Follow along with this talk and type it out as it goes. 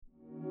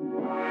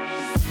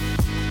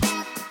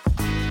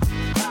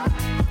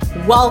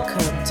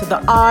Welcome to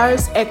the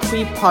Ars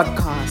Equi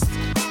podcast,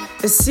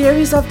 a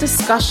series of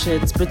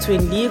discussions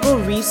between legal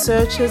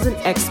researchers and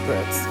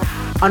experts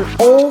on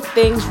all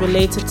things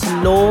related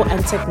to law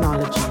and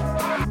technology.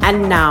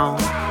 And now,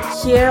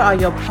 here are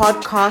your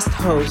podcast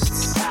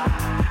hosts.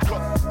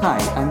 Hi,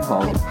 I'm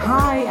Paul.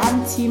 Hi,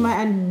 I'm Tima,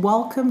 and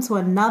welcome to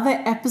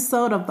another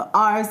episode of the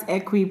Ars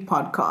Equi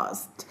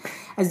podcast.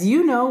 As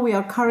you know, we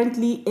are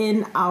currently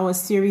in our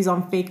series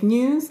on fake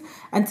news,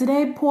 and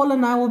today Paul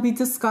and I will be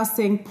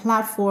discussing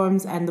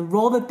platforms and the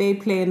role that they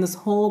play in this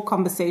whole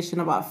conversation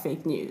about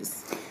fake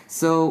news.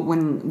 So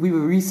when we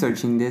were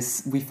researching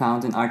this, we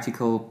found an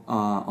article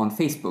on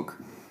Facebook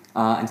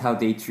and how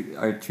they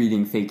are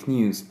treating fake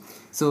news.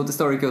 So the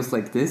story goes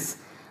like this.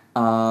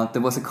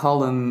 There was a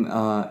column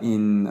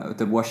in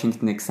the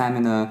Washington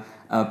Examiner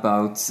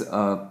about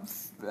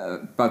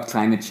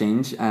climate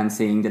change and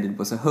saying that it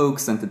was a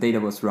hoax and the data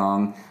was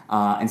wrong.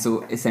 And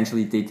so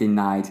essentially they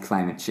denied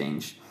climate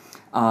change.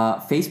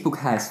 Facebook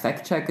has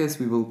fact checkers.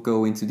 We will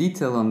go into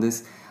detail on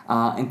this.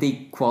 And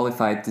they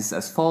qualified this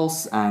as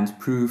false and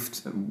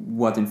proved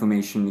what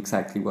information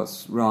exactly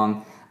was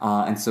wrong.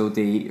 And so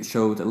they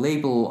showed a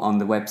label on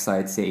the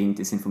website saying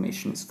this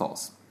information is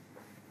false.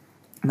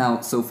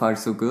 Now, so far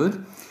so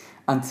good,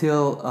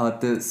 until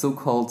the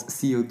so-called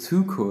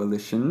CO2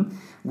 Coalition,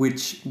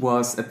 which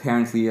was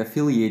apparently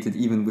affiliated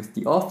even with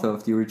the author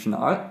of the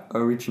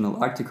original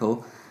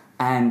article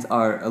and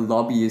are a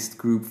lobbyist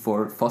group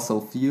for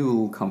fossil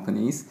fuel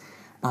companies,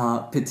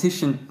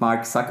 petitioned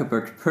Mark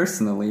Zuckerberg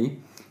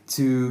personally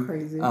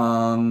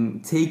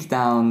to take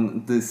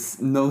down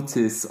this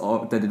notice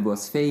that it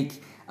was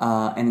fake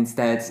and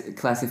instead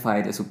classify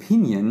it as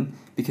opinion,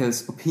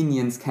 because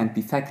opinions can't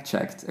be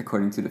fact-checked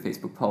according to the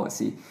Facebook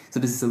policy. So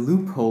this is a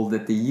loophole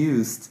that they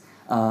used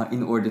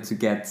in order to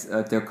get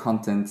their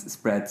content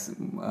spread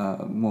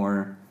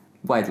more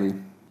widely.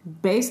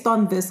 Based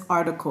on this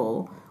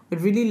article, it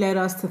really led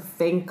us to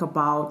think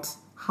about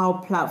how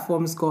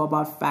platforms go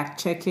about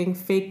fact-checking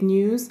fake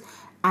news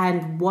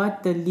and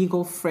what the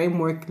legal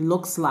framework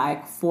looks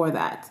like for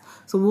that.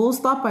 So we'll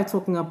start by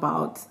talking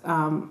about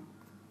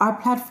are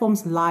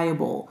platforms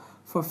liable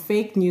for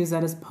fake news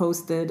that is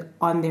posted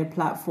on their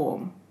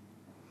platform?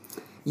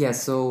 Yeah,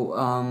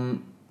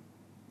 so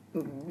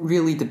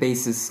really the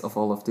basis of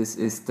all of this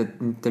is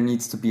that there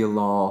needs to be a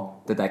law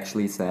that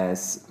actually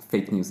says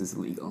fake news is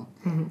illegal.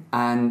 Mm-hmm.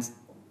 And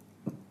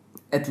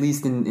at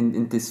least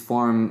in this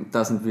form,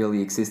 doesn't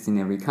really exist in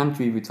every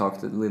country. We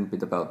talked a little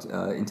bit about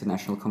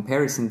international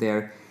comparison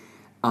there.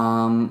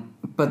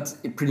 But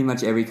pretty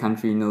much every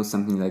country knows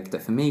something like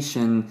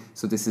defamation.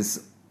 So this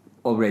is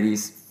already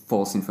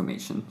false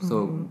information. Mm-hmm.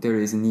 So there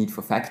is a need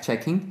for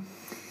fact-checking.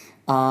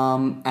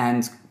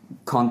 And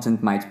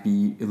content might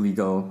be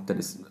illegal. That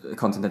is,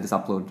 content that is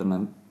uploaded on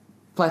a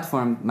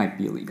platform might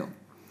be illegal.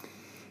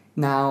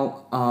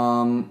 Now,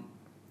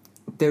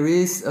 there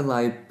is a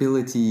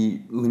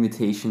liability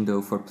limitation,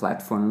 though, for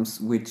platforms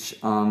which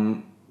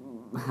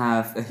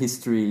have a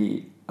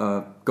history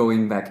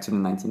going back to the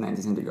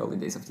 1990s and the early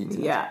days of the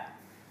internet. Yeah,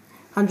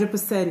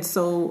 100%.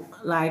 So,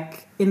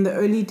 like, in the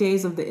early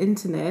days of the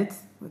internet,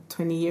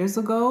 20 years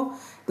ago,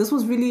 this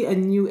was really a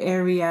new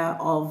area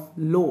of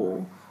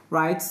law,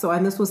 right? So,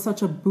 and this was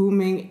such a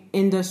booming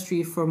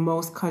industry for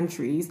most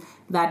countries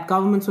that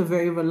governments were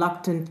very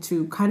reluctant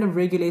to kind of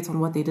regulate on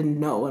what they didn't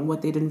know and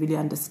what they didn't really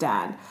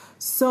understand.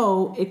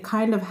 So it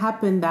kind of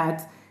happened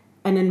that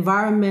an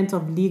environment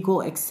of legal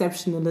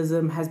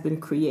exceptionalism has been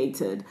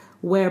created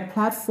where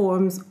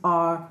platforms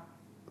are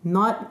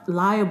not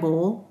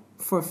liable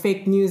for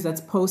fake news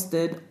that's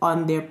posted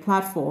on their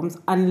platforms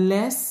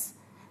unless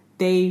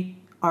they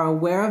are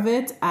aware of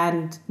it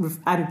and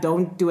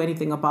don't do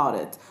anything about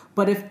it.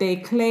 But if they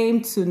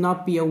claim to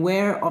not be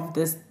aware of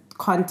this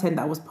content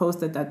that was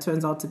posted that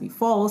turns out to be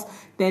false,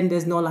 then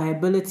there's no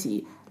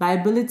liability.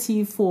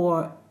 Liability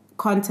for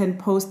content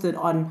posted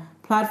on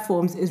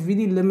platforms is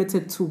really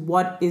limited to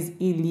what is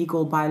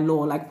illegal by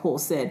law, like Paul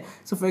said.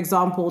 So, for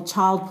example,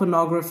 child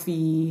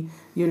pornography,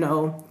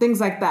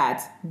 things like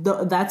that.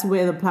 That's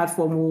where the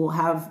platform will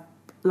have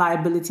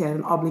liability and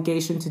an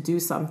obligation to do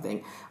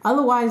something.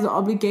 Otherwise, the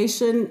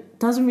obligation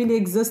doesn't really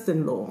exist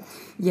in law.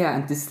 Yeah,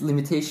 and this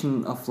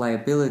limitation of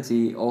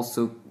liability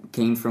also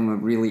came from a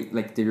really,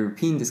 the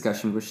European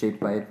discussion was shaped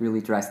by a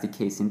really drastic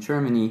case in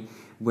Germany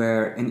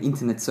where an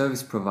internet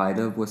service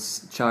provider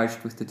was charged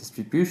with the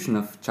distribution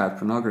of child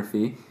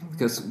pornography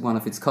because one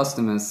of its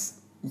customers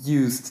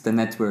used the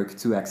network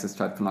to access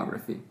child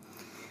pornography.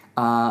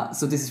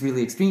 So this is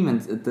really extreme,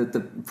 and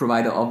the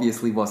provider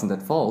obviously wasn't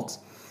at fault.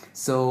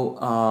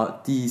 So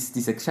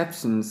these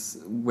exceptions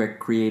were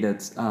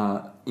created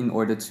in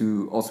order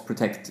to also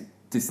protect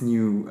this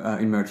new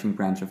emerging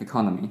branch of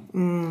economy.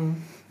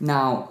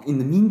 Now, in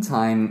the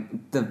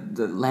meantime,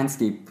 the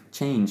landscape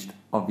changed,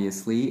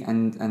 obviously,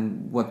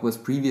 and what was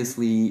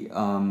previously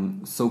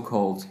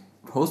so-called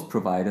host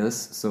providers,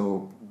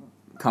 so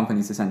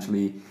companies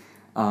essentially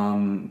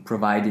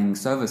providing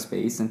server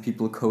space and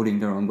people coding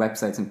their own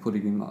websites and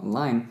putting them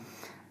online,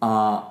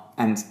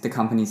 and the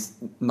companies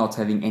not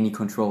having any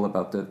control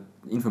about the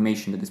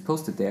information that is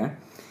posted there,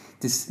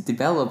 this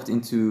developed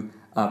into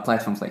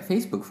platforms like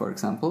Facebook, for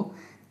example,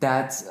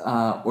 that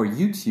or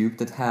YouTube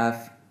that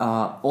have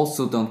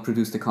also don't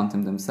produce the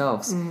content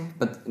themselves,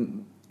 but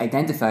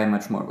identify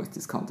much more with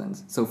this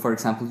content. So, for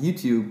example,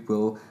 YouTube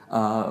will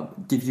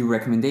give you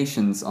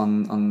recommendations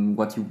on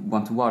what you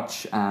want to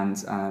watch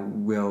and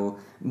will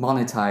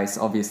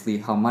monetize, obviously,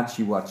 how much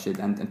you watch it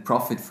and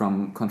profit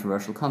from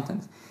controversial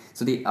content.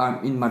 So they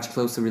are in much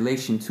closer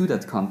relation to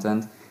that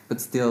content,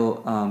 but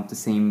still the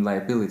same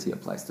liability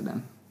applies to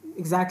them.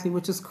 Exactly,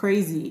 which is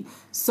crazy.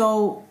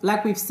 So,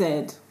 like we've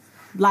said,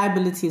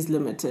 liability is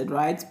limited,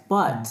 right?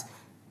 But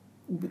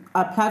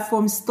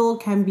platforms still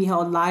can be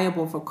held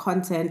liable for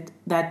content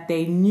that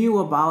they knew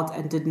about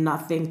and did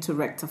nothing to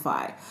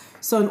rectify.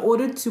 So in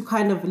order to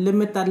kind of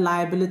limit that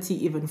liability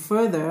even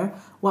further,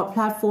 what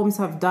platforms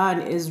have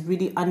done is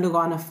really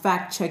undergone a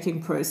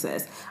fact-checking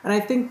process. And I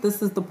think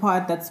this is the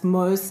part that's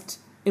most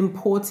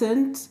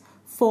important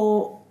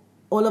for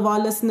all of our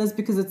listeners,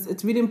 because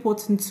it's really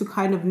important to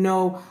kind of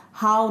know,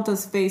 how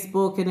does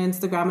Facebook and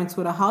Instagram and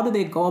Twitter, how do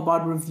they go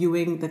about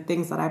reviewing the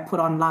things that I put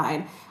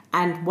online?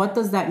 And what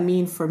does that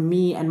mean for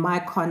me and my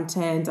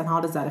content, and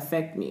how does that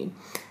affect me?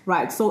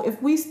 Right, so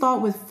if we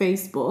start with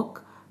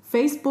Facebook,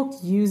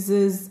 Facebook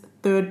uses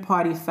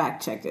third-party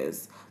fact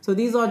checkers. So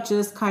these are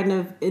just kind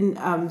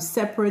of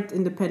separate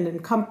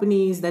independent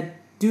companies that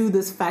do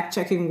this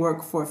fact-checking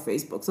work for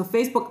Facebook. So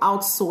Facebook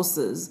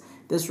outsources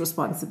this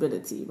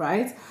responsibility,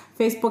 right?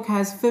 Facebook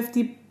has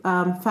 50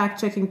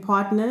 fact-checking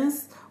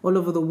partners all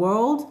over the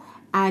world,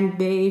 and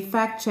they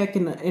fact-check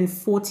in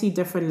 40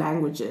 different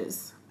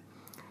languages.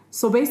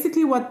 So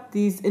basically what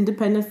these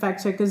independent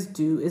fact-checkers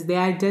do is they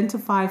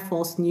identify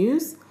false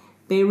news,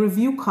 they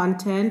review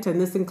content, and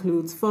this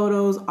includes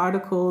photos,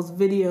 articles,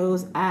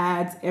 videos,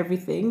 ads,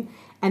 everything,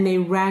 and they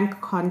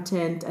rank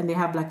content, and they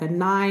have like a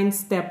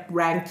 9-step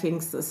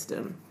ranking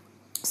system.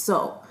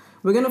 So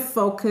we're going to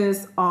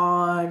focus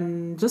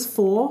on just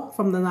 4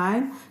 from the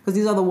 9, because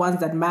these are the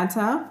ones that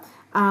matter.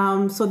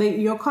 So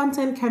your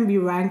content can be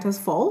ranked as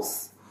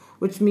false,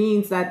 which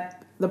means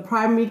that the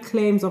primary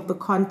claims of the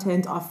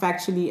content are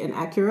factually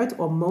inaccurate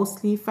or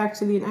mostly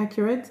factually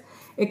inaccurate.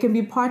 It can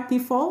be partly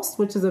false,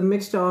 which is a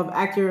mixture of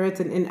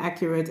accurate and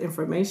inaccurate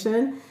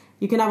information.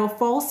 You can have a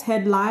false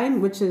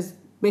headline, which is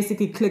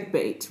basically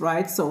clickbait,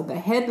 right? So the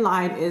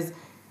headline is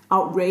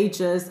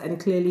outrageous and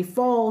clearly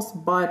false,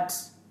 but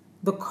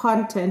the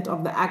content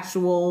of the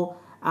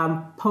actual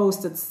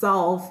post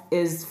itself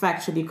is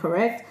factually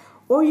correct.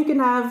 Or you can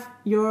have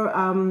your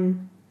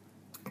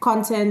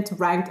content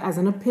ranked as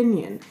an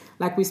opinion,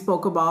 like we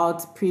spoke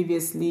about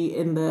previously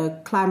in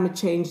the climate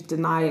change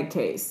denier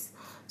case.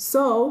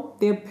 So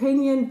the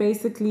opinion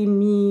basically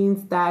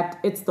means that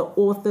it's the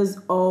author's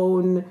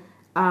own,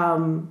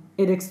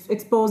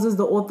 exposes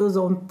the author's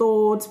own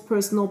thoughts,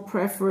 personal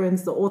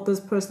preference, the author's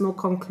personal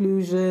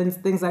conclusions,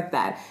 things like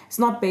that. It's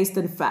not based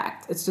in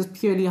fact. It's just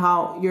purely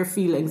how your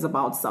feelings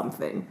about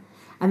something.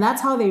 And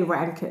that's how they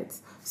rank it.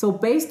 So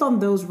based on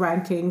those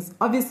rankings,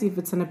 obviously if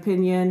it's an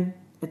opinion,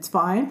 it's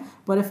fine.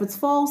 But if it's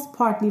false,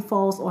 partly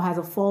false, or has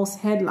a false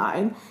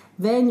headline,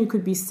 then you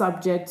could be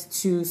subject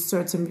to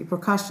certain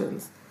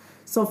repercussions.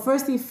 So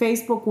firstly,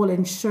 Facebook will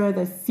ensure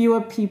that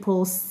fewer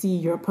people see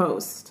your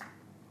post.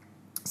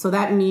 So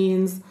that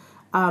means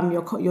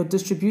your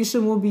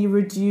distribution will be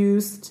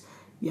reduced,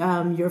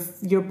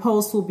 your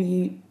post will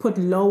be put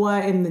lower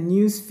in the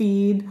news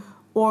feed,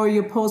 or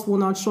your post will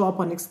not show up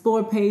on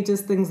explore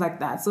pages, things like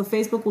that. So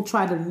Facebook will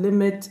try to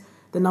limit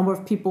the number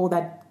of people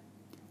that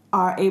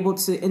are able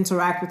to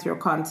interact with your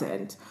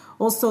content.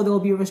 Also, there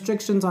will be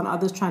restrictions on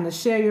others trying to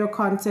share your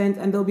content,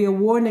 and there'll be a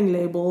warning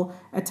label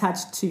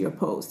attached to your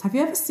post. Have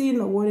you ever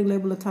seen a warning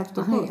label attached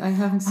to a post? I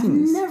haven't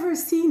seen this. I've never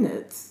seen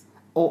it.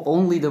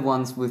 Only the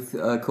ones with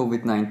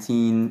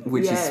COVID-19,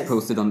 which is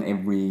posted on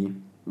every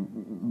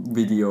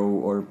video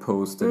or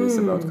post that is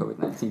about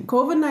COVID-19.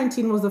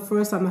 COVID-19 was the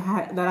first time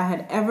that I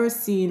had ever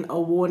seen a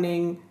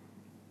warning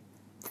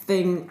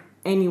thing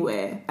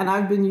anywhere. And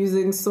I've been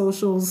using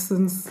socials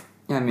since...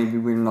 Yeah, maybe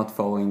we're not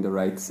following the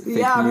right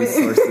fake news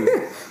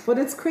sources. But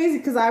it's crazy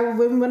because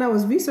when I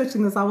was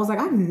researching this, I was like,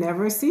 I've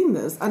never seen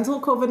this. Until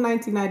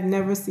COVID-19, I'd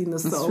never seen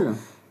this. That's true.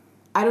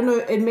 I don't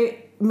know,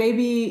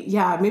 maybe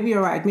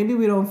you're right. Maybe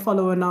we don't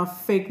follow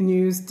enough fake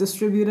news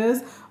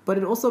distributors, but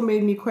it also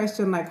made me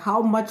question like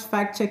how much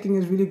fact checking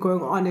is really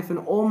going on if in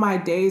all my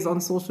days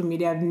on social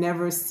media I've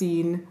never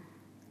seen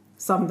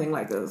something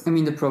like this. I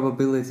mean, the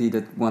probability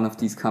that one of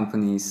these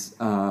companies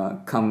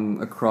come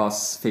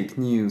across fake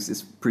news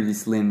is pretty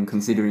slim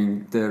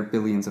considering there are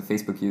billions of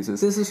Facebook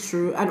users. This is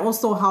true. And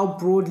also how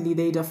broadly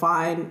they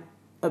define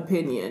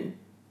opinion.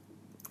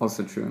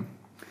 Also true.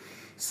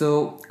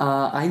 So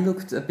I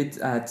looked a bit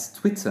at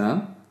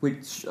Twitter,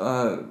 which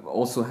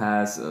also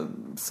has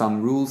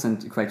some rules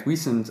and quite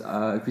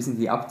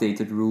recently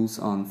updated rules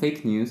on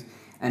fake news.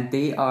 And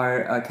they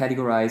are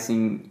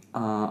categorizing,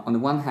 on the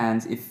one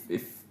hand, if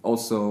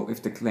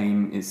the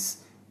claim is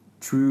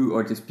true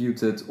or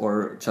disputed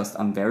or just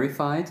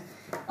unverified.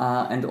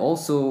 And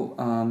also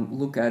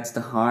look at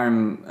the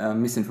harm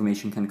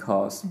misinformation can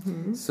cause.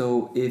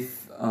 So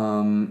if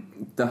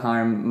the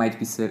harm might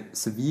be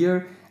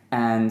severe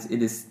and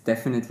it is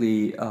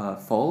definitely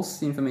false,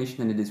 the information,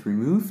 then it is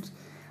removed.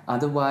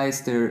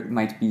 Otherwise, there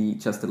might be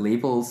just a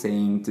label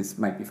saying this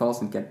might be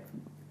false and get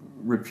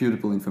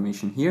reputable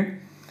information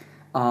here.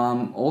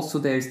 Also,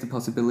 there is the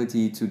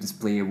possibility to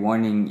display a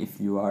warning if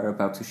you are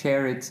about to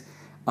share it,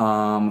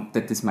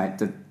 that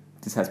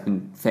this has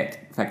been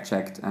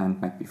fact-checked and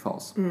might be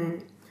false.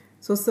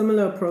 So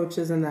similar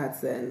approaches in that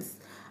sense.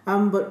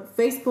 But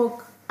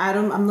Facebook,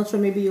 I'm not sure,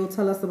 maybe you'll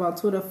tell us about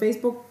Twitter.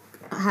 Facebook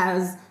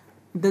has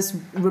this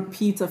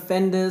repeat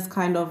offenders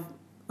kind of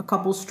a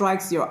couple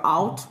strikes you're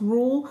out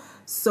rule.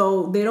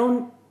 So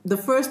the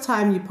first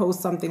time you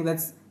post something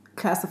that's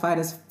classified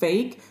as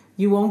fake,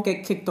 you won't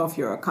get kicked off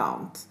your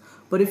account.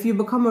 But if you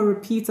become a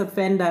repeat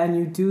offender and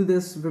you do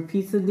this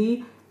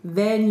repeatedly,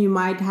 then you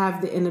might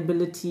have the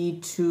inability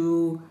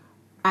to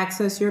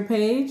access your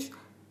page.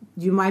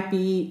 You might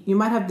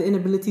have the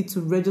inability to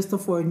register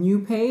for a new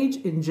page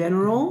in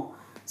general.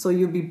 So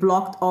you'll be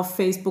blocked off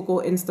Facebook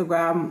or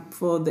Instagram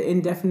for the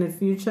indefinite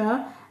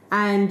future.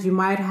 And you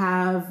might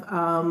have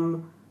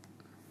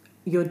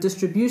your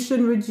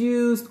distribution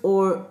reduced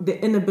or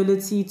the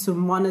inability to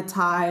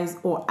monetize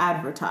or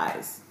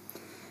advertise.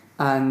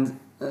 And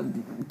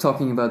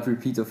talking about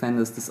repeat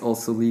offenders, this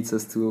also leads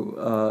us to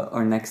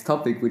our next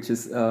topic, which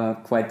is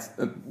quite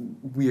a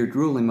weird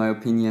rule in my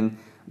opinion,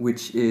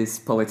 which is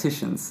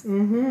politicians.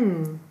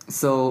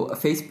 So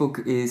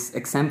Facebook is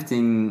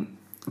exempting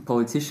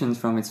politicians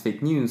from its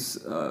fake news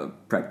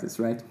practice,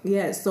 right?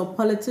 Yes, so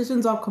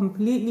politicians are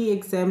completely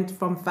exempt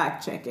from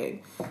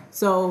fact-checking.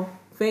 So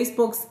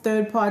Facebook's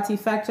third-party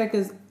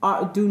fact-checkers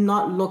do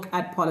not look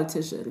at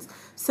politicians.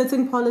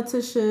 Sitting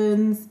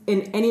politicians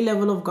in any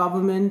level of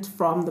government,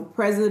 from the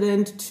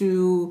president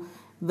to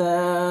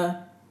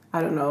the,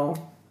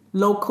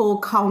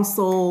 local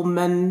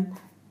councilman,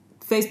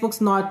 Facebook's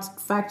not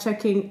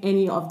fact-checking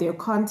any of their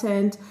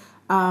content,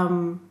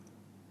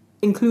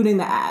 including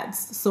the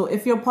ads. So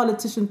if your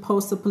politician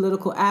posts a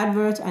political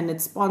advert and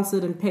it's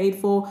sponsored and paid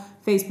for,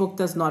 Facebook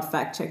does not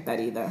fact-check that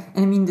either.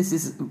 And I mean, this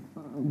is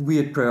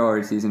weird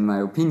priorities in my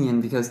opinion,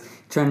 because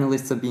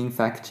journalists are being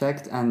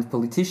fact-checked and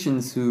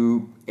politicians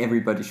who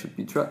everybody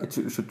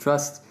should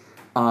trust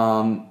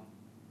are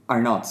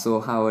not. So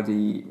how are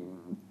the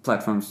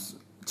platforms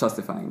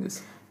justifying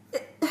this?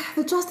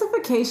 The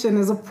justification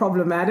is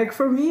problematic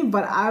for me,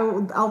 but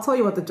I'll tell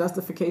you what the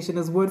justification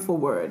is word for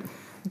word.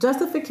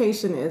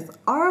 Justification is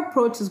our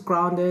approach is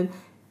grounded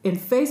in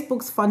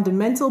Facebook's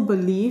fundamental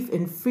belief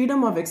in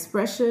freedom of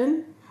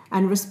expression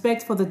and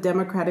respect for the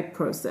democratic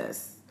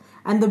process.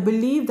 And the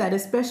belief that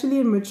especially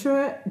in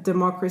mature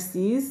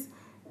democracies,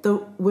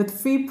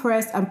 with free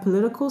press and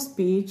political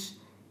speech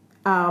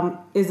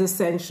is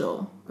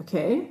essential,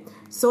 okay?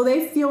 So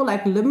they feel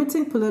like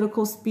limiting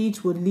political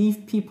speech would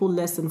leave people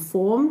less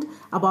informed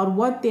about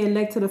what the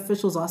elected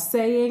officials are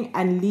saying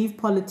and leave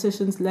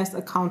politicians less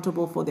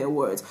accountable for their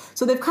words.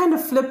 So they've kind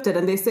of flipped it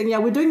and they're saying, yeah,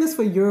 we're doing this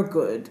for your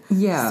good.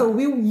 Yeah. So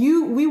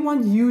we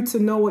want you to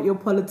know what your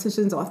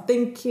politicians are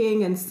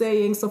thinking and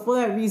saying. So for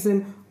that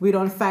reason, we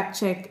don't fact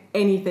check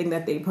anything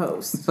that they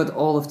post. But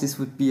all of this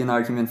would be an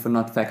argument for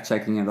not fact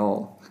checking at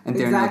all. And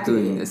they're Exactly.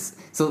 not doing this.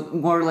 So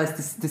more or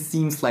less this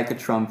seems like a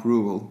Trump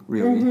rule,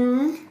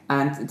 really.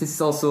 And this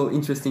is also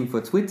interesting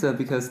for Twitter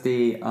because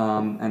they,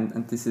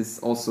 and this is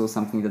also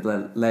something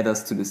that led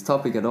us to this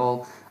topic at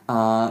all,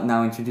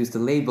 now introduced a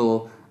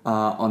label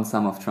on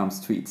some of Trump's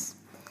tweets.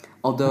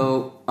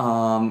 Although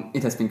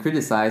it has been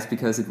criticized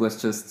because it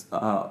was just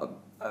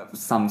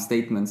some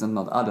statements and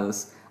not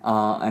others.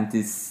 And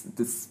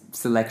this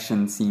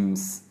selection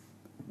seems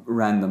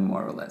random,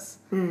 more or less.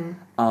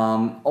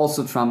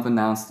 Also, Trump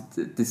announced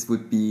that this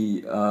would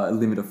be a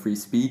limit of free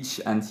speech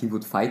and he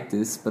would fight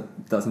this,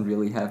 but doesn't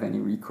really have any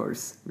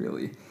recourse,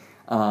 really.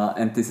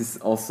 And this is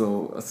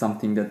also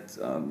something that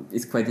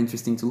is quite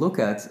interesting to look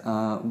at,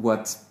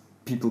 what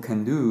people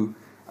can do,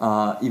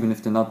 even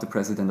if they're not the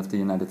president of the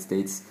United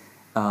States,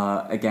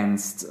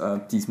 against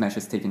these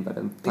measures taken by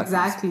the platforms.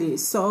 Exactly.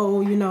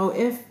 So,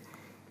 if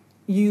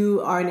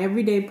you are an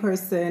everyday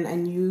person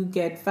and you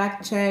get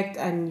fact-checked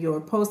and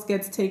your post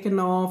gets taken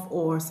off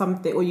or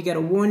something, or you get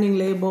a warning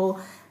label,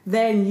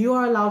 then you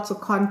are allowed to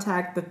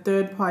contact the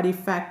third-party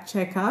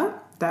fact-checker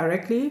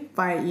directly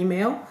via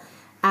email.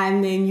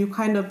 And then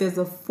there's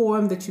a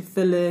form that you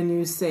fill in.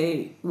 You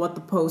say what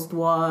the post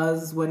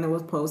was, when it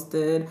was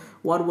posted,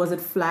 what was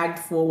it flagged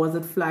for? Was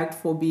it flagged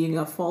for being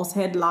a false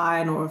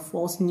headline or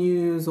false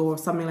news or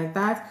something like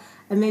that?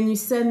 And then you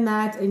send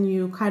that and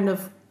you kind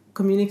of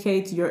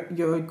communicate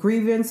your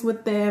grievance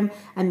with them,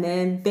 and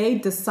then they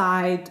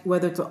decide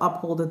whether to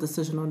uphold the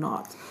decision or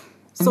not.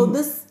 So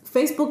this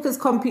Facebook has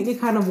completely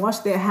kind of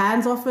washed their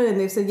hands off it, and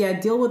they've said, yeah,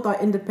 deal with our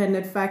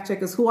independent fact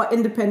checkers who are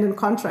independent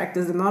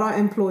contractors and not our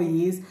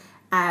employees.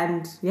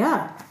 And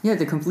yeah,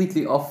 they're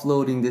completely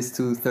offloading this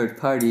to third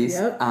parties,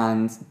 Yep.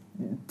 and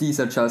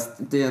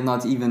they are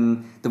not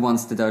even the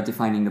ones that are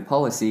defining the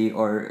policy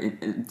or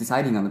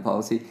deciding on the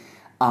policy.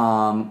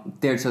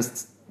 They're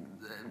just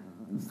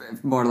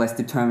more or less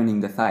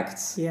determining the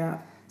facts. Yeah.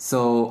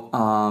 So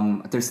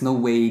there's no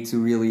way to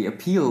really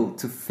appeal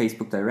to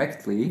Facebook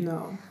directly.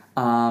 No.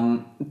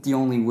 The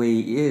only way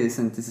is,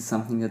 and this is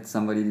something that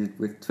somebody did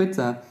with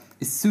Twitter,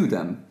 is sue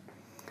them.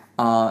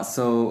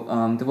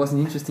 There was an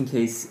interesting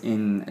case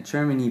in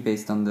Germany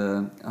based on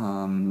the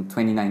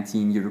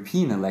 2019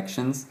 European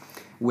elections,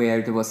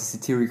 where there was a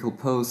satirical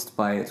post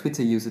by a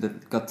Twitter user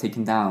that got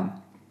taken down,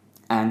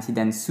 and he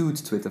then sued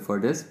Twitter for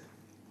this.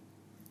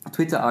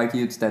 Twitter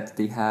argued that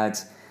they had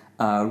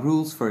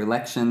rules for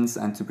elections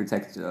and to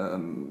protect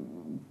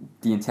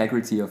the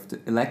integrity of the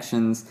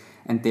elections,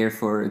 and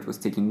therefore it was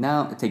taken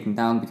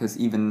down because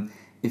even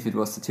if it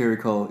was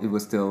satirical, it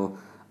was still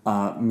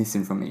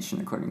misinformation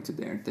according to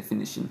their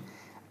definition.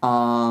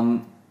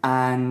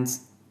 And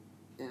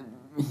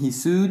he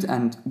sued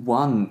and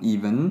won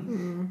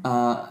even.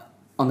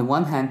 On the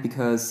one hand,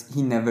 because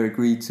he never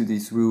agreed to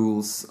these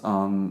rules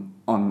on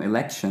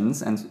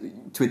elections,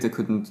 and Twitter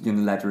couldn't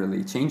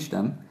unilaterally change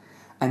them.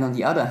 And on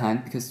the other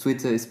hand, because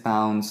Twitter is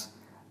bound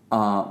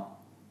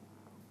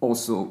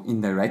also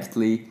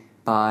indirectly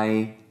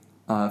by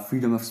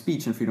freedom of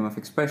speech and freedom of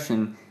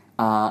expression,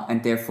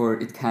 and therefore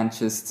it can't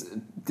just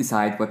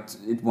decide what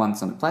it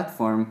wants on the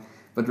platform,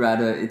 but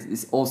rather it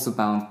is also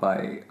bound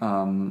by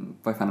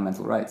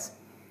fundamental rights.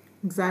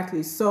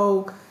 Exactly.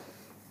 So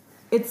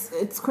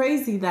it's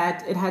crazy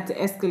that it had to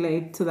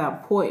escalate to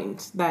that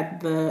point,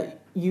 that the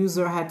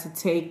user had to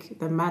take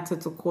the matter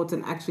to court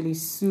and actually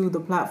sue the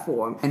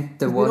platform. And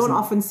we don't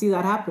often see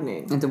that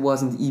happening. And there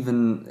wasn't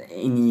even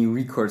any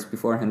recourse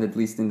beforehand, at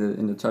least in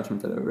the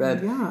judgment that I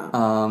read.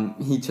 Yeah.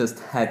 He just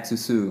had to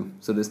sue,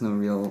 so there's no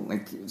real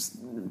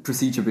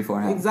procedure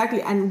beforehand.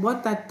 Exactly. And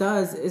what that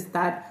does is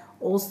that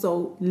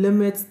also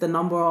limits the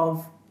number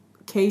of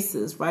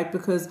cases, right?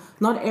 Because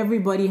not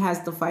everybody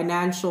has the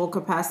financial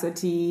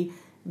capacity,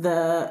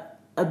 the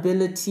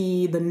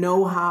ability, the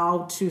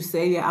know-how to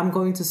say, yeah, I'm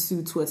going to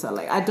sue Twitter.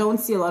 I don't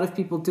see a lot of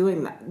people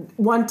doing that,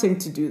 wanting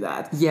to do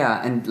that.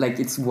 Yeah, and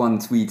it's one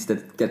tweet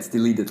that gets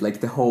deleted,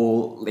 the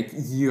whole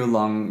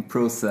year-long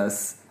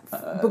process.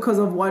 Because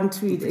of one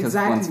tweet,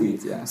 exactly. Of one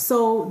tweet, yeah.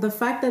 So the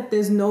fact that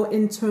there's no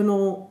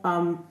internal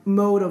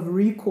mode of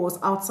recourse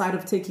outside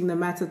of taking the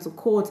matter to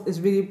court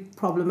is really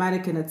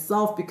problematic in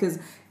itself, because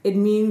it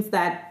means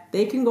that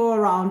they can go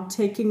around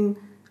taking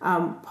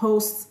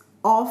posts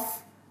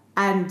off,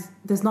 and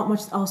there's not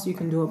much else you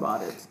can do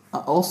about it.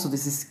 Also,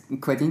 this is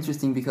quite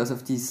interesting because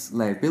of these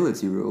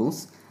liability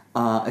rules.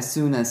 As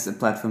soon as a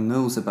platform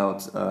knows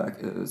about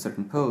a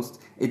certain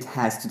post, it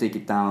has to take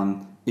it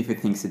down if it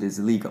thinks it is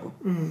illegal.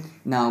 Mm-hmm.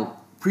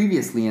 Now,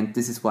 previously, and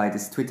this is why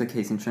this Twitter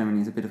case in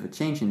Germany is a bit of a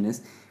change in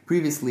this,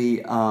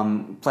 previously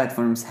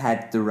platforms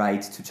had the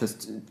right to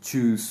just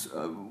choose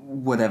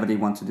whatever they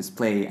want to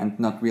display and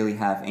not really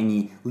have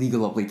any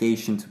legal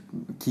obligation to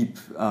keep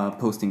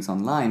postings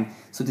online.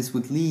 So this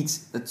would lead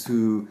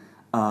to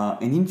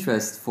an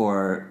interest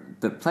for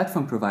the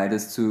platform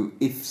providers to,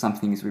 if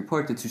something is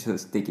reported, to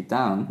just take it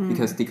down,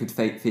 because they could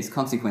face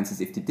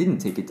consequences if they didn't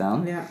take it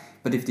down. Yeah.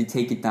 But if they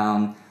take it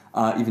down,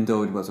 even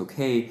though it was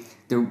okay,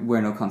 there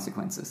were no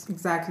consequences.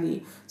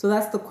 Exactly. So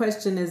that's the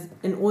question, is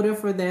in order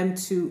for them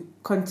to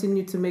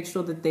continue to make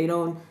sure that they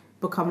don't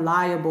become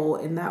liable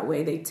in that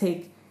way, they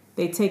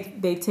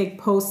take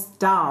posts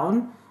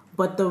down,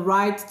 but the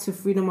right to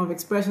freedom of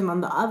expression,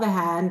 on the other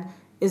hand,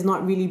 is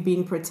not really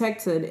being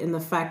protected in the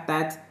fact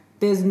that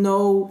there's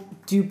no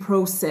due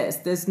process.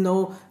 There's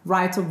no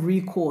right of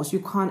recourse. You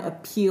can't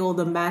appeal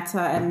the matter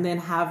and then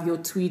have your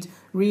tweet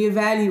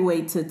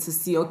reevaluated to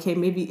see, okay,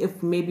 maybe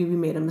we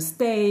made a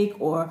mistake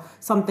or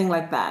something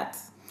like that.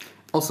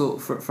 Also,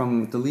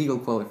 from the legal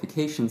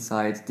qualification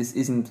side, this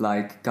isn't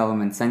like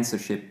government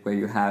censorship where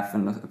you have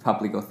a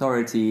public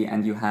authority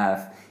and you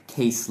have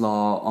case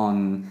law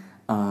on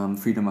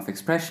freedom of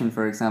expression,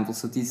 for example.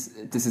 So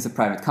this is a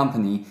private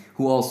company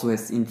who also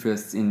has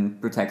interests in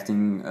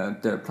protecting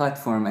their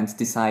platform and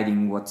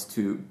deciding what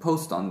to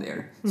post on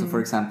there. So,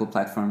 for example,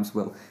 platforms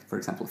will, for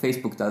example,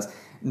 Facebook does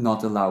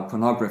not allow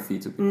pornography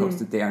to be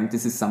posted there, and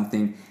this is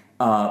something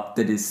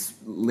that is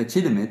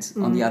legitimate.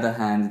 On the other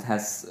hand, it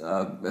has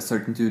a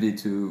certain duty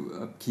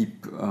to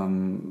keep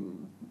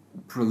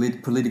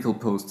political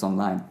posts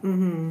online.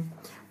 Mm-hmm.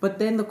 But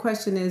then the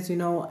question is,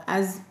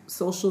 as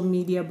social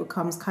media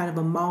becomes kind of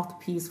a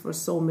mouthpiece for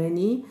so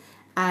many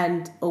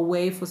and a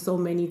way for so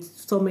many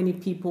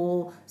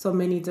people, so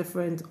many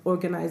different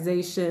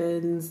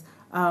organizations,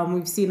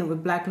 we've seen it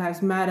with Black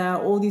Lives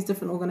Matter, all these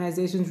different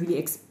organizations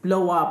really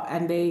blow up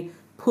and they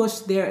push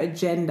their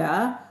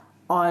agenda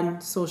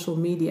on social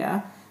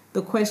media.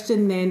 The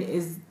question then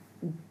is,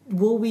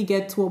 will we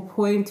get to a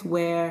point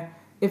where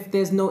if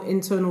there's no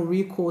internal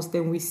recourse,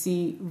 then we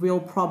see real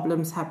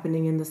problems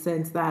happening in the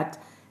sense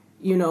that,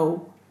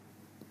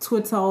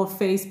 Twitter or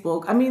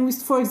Facebook. I mean,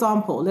 for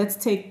example, let's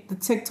take the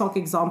TikTok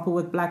example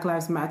with Black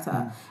Lives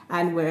Matter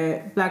and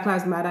where Black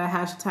Lives Matter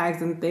hashtags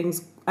and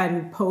things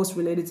and posts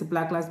related to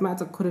Black Lives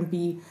Matter couldn't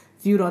be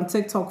viewed on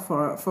TikTok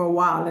for a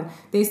while. And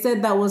they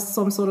said that was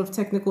some sort of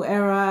technical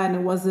error and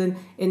it wasn't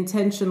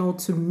intentional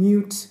to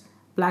mute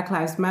Black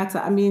Lives Matter.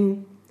 I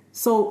mean,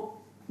 so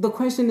the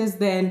question is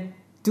then,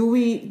 do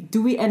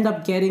we end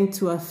up getting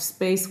to a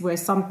space where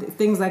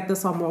things like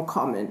this are more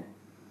common?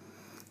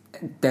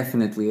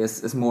 Definitely,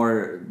 as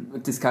more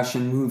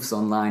discussion moves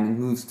online and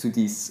moves to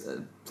these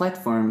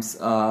platforms,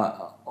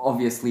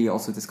 obviously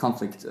also this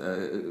conflict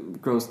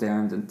grows there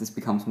and this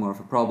becomes more of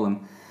a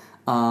problem.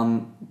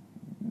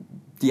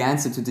 The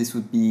answer to this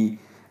would be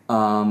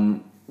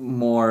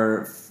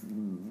more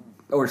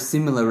or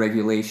similar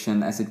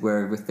regulation, as it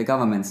were, with the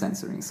government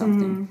censoring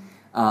something,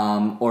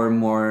 or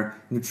more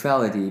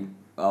neutrality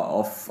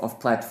of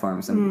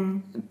platforms.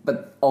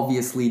 But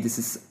obviously, this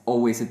is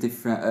always a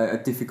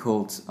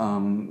difficult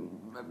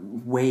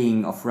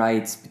weighing of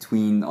rights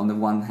between, on the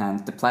one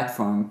hand, the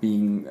platform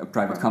being a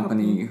private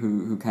company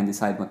who can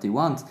decide what they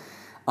want,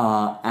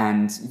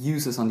 and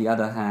users on the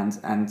other hand,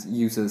 and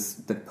users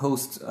that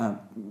post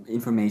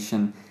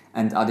information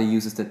and other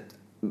users that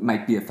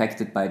might be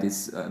affected by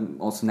this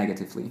also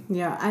negatively.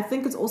 Yeah, I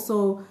think it's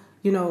also,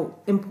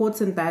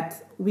 important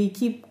that we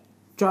keep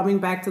drumming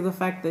back to the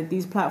fact that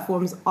these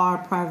platforms are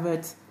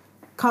private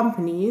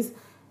companies,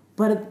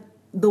 but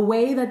the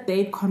way that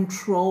they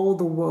control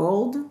the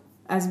world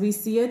as we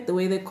see it, the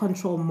way they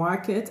control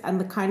markets and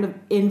the kind of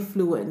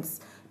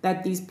influence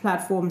that these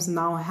platforms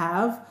now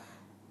have,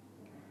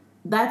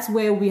 that's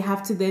where we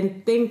have to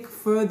then think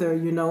further,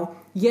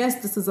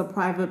 Yes, this is a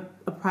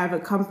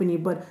private company,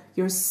 but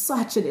you're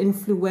such an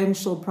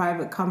influential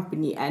private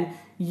company and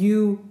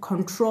you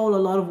control a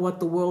lot of what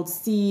the world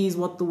sees,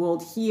 what the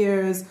world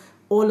hears,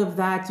 all of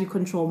that. You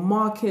control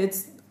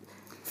markets.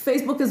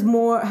 Facebook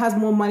has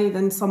more money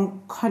than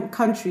some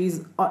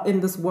countries in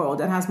this world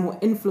and has more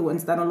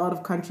influence than a lot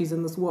of countries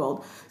in this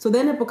world. So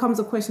then it becomes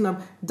a question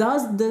of,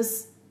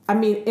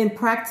 in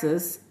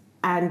practice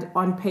and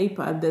on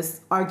paper,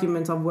 this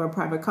argument of we're a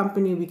private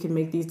company, we can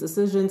make these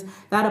decisions,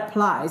 that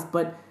applies.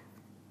 But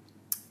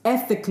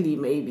ethically,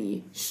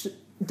 maybe,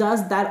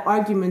 does that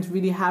argument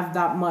really have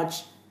that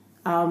much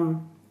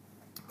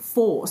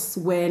force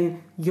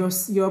when you're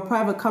a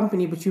private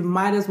company, but you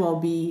might as well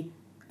be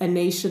a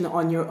nation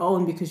on your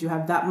own because you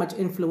have that much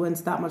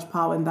influence, that much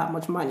power, and that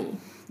much money?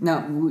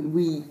 Now,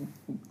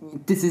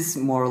 this is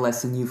more or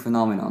less a new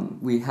phenomenon.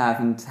 We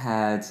haven't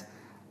had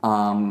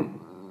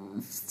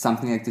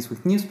something like this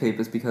with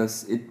newspapers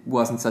because it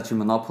wasn't such a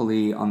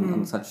monopoly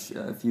on such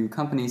a few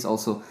companies.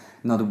 Also,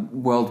 not a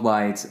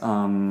worldwide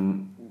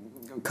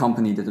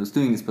company that was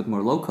doing this, but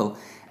more local.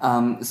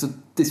 So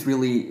this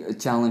really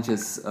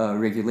challenges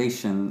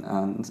regulation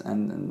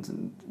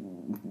and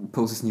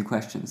poses new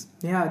questions.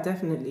 Yeah,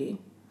 definitely.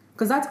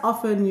 Because that's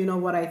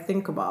often, what I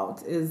think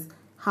about is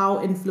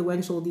how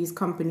influential these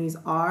companies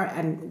are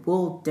and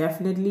will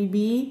definitely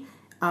be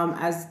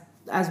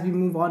as we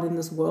move on in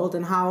this world,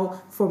 and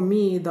how, for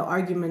me, the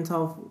argument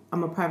of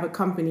I'm a private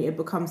company, it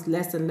becomes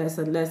less and less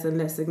and less and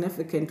less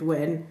significant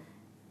when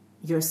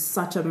you're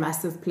such a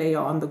massive player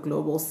on the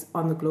global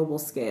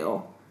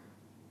scale.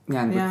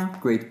 Yeah, and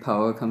with great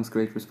power comes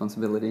great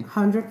responsibility.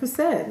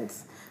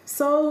 100%.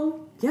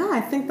 So,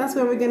 I think that's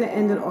where we're going to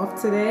end it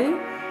off today.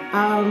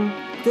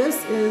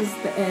 This is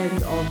the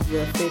end of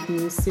the fake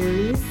news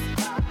series.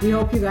 We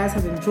hope you guys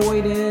have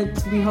enjoyed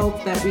it. We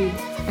hope that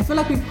I feel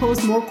like we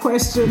posed more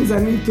questions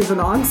than we've given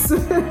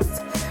answers.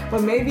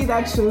 But maybe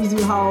that shows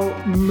you how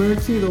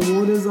murky the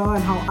waters are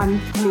and how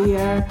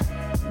unclear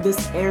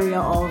this area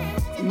of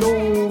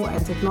law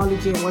and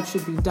technology and what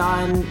should be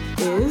done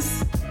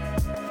is.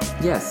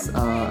 Yes,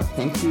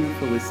 thank you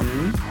for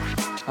listening,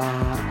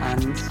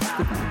 and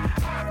goodbye.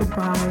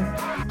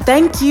 Goodbye.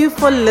 Thank you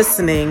for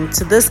listening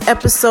to this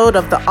episode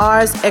of the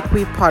Ars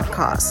Equi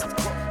podcast.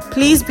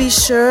 Please be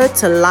sure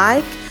to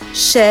like,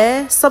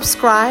 share,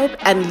 subscribe,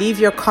 and leave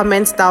your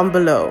comments down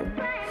below.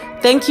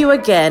 Thank you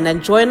again,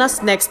 and join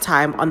us next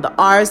time on the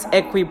Ars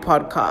Equi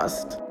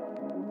podcast.